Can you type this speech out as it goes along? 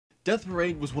Death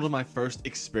Parade was one of my first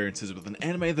experiences with an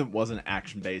anime that wasn't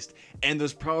action-based, and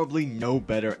there's probably no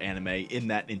better anime in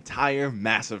that entire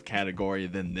massive category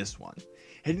than this one.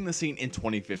 Hitting the scene in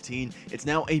 2015, it's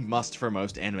now a must for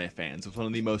most anime fans, with one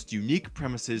of the most unique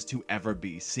premises to ever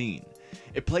be seen.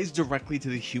 It plays directly to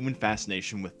the human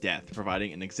fascination with death,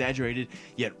 providing an exaggerated,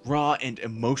 yet raw and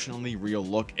emotionally real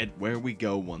look at where we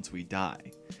go once we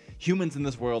die. Humans in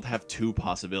this world have two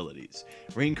possibilities: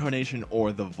 reincarnation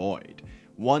or the void.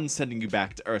 One sending you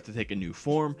back to Earth to take a new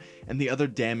form, and the other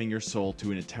damning your soul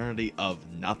to an eternity of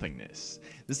nothingness.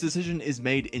 This decision is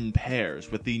made in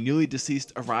pairs, with the newly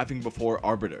deceased arriving before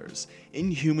arbiters,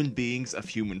 inhuman beings of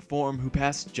human form who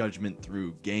pass judgment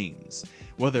through games.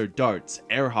 Whether darts,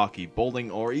 air hockey, bowling,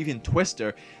 or even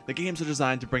Twister, the games are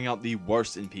designed to bring out the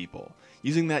worst in people,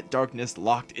 using that darkness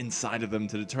locked inside of them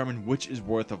to determine which is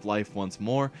worth of life once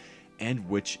more, and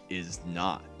which is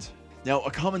not. Now,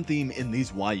 a common theme in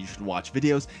these Why You Should Watch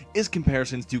videos is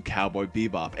comparisons to Cowboy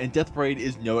Bebop, and Death Parade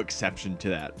is no exception to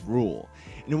that rule.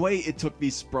 In a way, it took the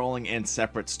sprawling and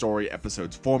separate story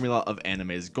episodes formula of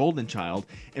anime's Golden Child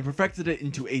and perfected it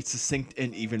into a succinct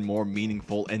and even more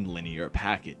meaningful and linear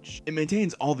package. It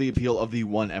maintains all the appeal of the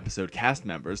one-episode cast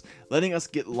members, letting us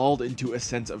get lulled into a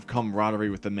sense of camaraderie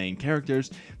with the main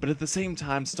characters, but at the same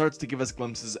time starts to give us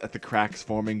glimpses at the cracks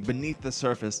forming beneath the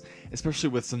surface, especially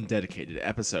with some dedicated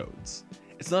episodes.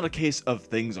 It's not a case of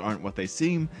things aren't what they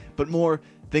seem, but more,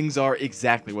 things are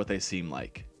exactly what they seem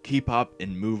like. Keep up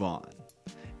and move on.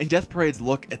 And Death Parade's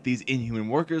look at these inhuman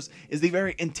workers is the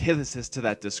very antithesis to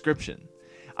that description.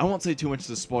 I won't say too much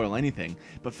to spoil anything,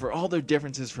 but for all their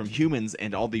differences from humans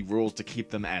and all the rules to keep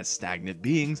them as stagnant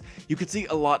beings, you could see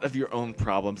a lot of your own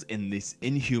problems in this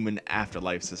inhuman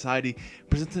afterlife society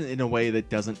presented in a way that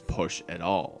doesn't push at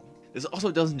all. This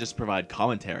also doesn't just provide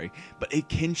commentary, but a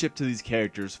kinship to these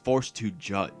characters forced to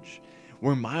judge.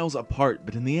 We're miles apart,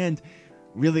 but in the end,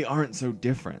 really aren't so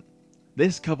different.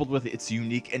 This, coupled with its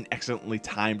unique and excellently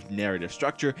timed narrative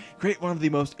structure, create one of the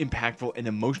most impactful and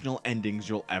emotional endings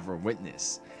you'll ever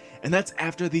witness. And that's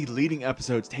after the leading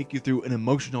episodes take you through an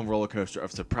emotional rollercoaster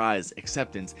of surprise,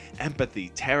 acceptance, empathy,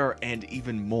 terror, and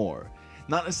even more.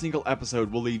 Not a single episode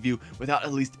will leave you without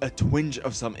at least a twinge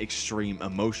of some extreme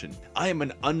emotion. I am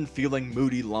an unfeeling,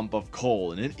 moody lump of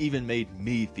coal, and it even made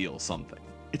me feel something.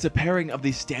 It's a pairing of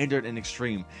the standard and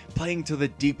extreme, playing to the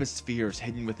deepest fears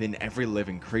hidden within every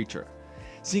living creature.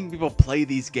 Seeing people play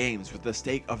these games with the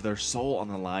stake of their soul on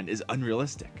the line is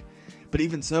unrealistic. But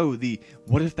even so, the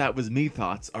 "what if that was me"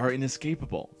 thoughts are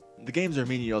inescapable. The games are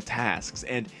menial tasks,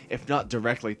 and if not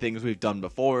directly things we've done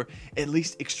before, at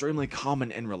least extremely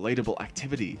common and relatable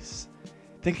activities.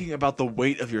 Thinking about the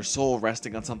weight of your soul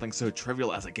resting on something so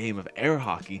trivial as a game of air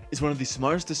hockey is one of the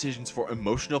smartest decisions for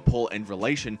emotional pull and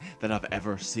relation that I've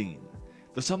ever seen.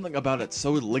 There's something about it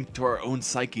so linked to our own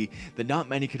psyche that not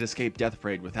many could escape Death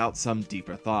Parade without some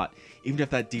deeper thought, even if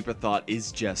that deeper thought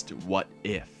is just "what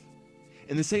if?"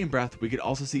 In the same breath, we could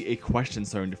also see a question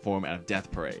starting to form out of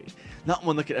Death Parade. Not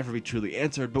one that could ever be truly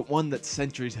answered, but one that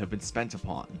centuries have been spent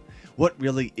upon. What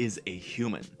really is a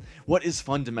human? What is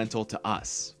fundamental to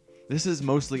us? This is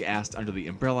mostly asked under the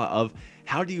umbrella of,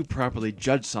 how do you properly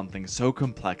judge something so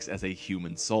complex as a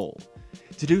human soul?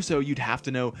 To do so, you'd have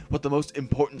to know what the most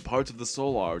important parts of the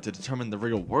soul are to determine the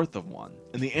real worth of one.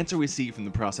 And the answer we see from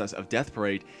the process of Death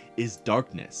Parade is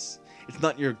darkness. It's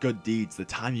not your good deeds, the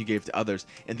time you gave to others,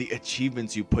 and the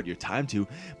achievements you put your time to,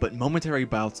 but momentary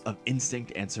bouts of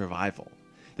instinct and survival.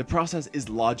 The process is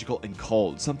logical and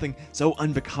cold, something so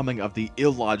unbecoming of the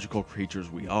illogical creatures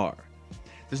we are.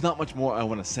 There's not much more I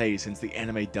want to say since the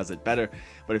anime does it better,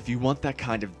 but if you want that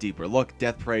kind of deeper look,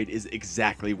 Death Parade is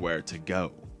exactly where to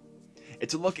go.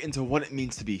 It's a look into what it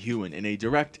means to be human in a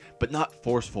direct but not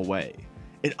forceful way.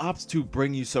 It opts to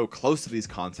bring you so close to these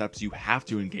concepts you have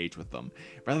to engage with them,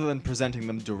 rather than presenting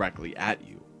them directly at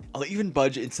you. I'll even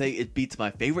budge and say it beats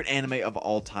my favorite anime of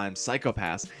all time, Psycho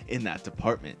Pass, in that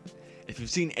department. If you've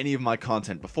seen any of my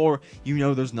content before, you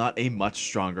know there's not a much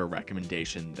stronger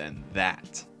recommendation than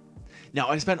that. Now,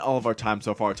 I spent all of our time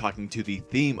so far talking to the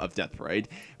theme of Death Parade,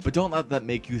 but don't let that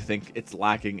make you think it's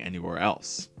lacking anywhere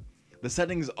else. The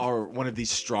settings are one of the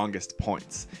strongest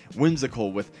points,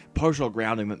 whimsical with partial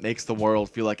grounding that makes the world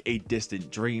feel like a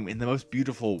distant dream in the most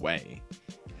beautiful way.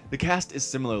 The cast is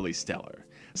similarly stellar.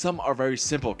 Some are very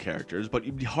simple characters, but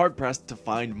you'd be hard-pressed to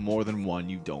find more than one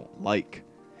you don't like.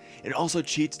 It also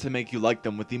cheats to make you like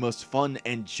them with the most fun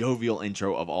and jovial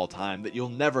intro of all time that you'll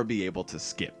never be able to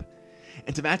skip.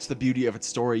 And to match the beauty of its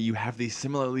story, you have the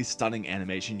similarly stunning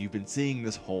animation you've been seeing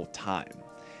this whole time.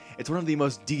 It's one of the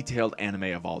most detailed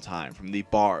anime of all time, from the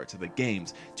bar to the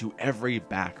games to every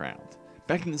background.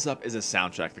 Backing this up is a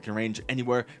soundtrack that can range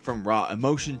anywhere from raw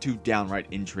emotion to downright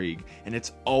intrigue, and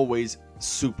it's always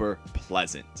super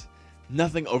pleasant.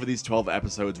 Nothing over these 12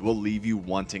 episodes will leave you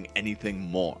wanting anything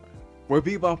more. Where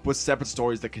Bebop was separate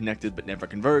stories that connected but never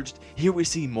converged, here we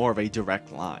see more of a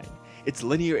direct line. It's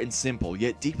linear and simple,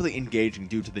 yet deeply engaging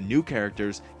due to the new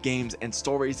characters, games, and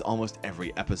stories almost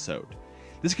every episode.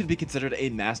 This could be considered a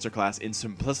masterclass in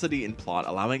simplicity and plot,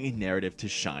 allowing a narrative to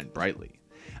shine brightly.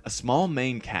 A small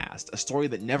main cast, a story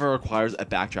that never requires a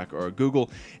backtrack or a Google,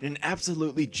 and an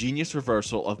absolutely genius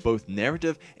reversal of both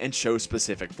narrative and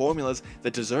show-specific formulas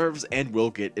that deserves and will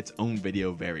get its own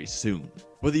video very soon.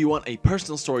 Whether you want a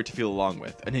personal story to feel along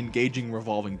with, an engaging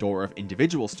revolving door of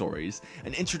individual stories,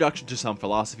 an introduction to some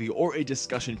philosophy, or a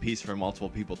discussion piece for multiple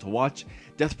people to watch,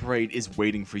 Death Parade is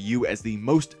waiting for you as the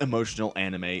most emotional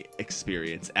anime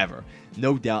experience ever.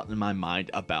 No doubt in my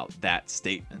mind about that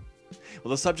statement.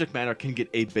 While the subject matter can get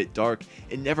a bit dark,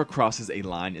 it never crosses a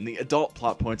line, and the adult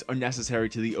plot points are necessary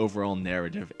to the overall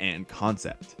narrative and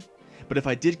concept. But if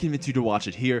I did convince you to watch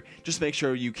it here, just make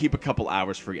sure you keep a couple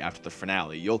hours free after the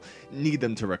finale. You'll need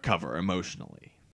them to recover emotionally.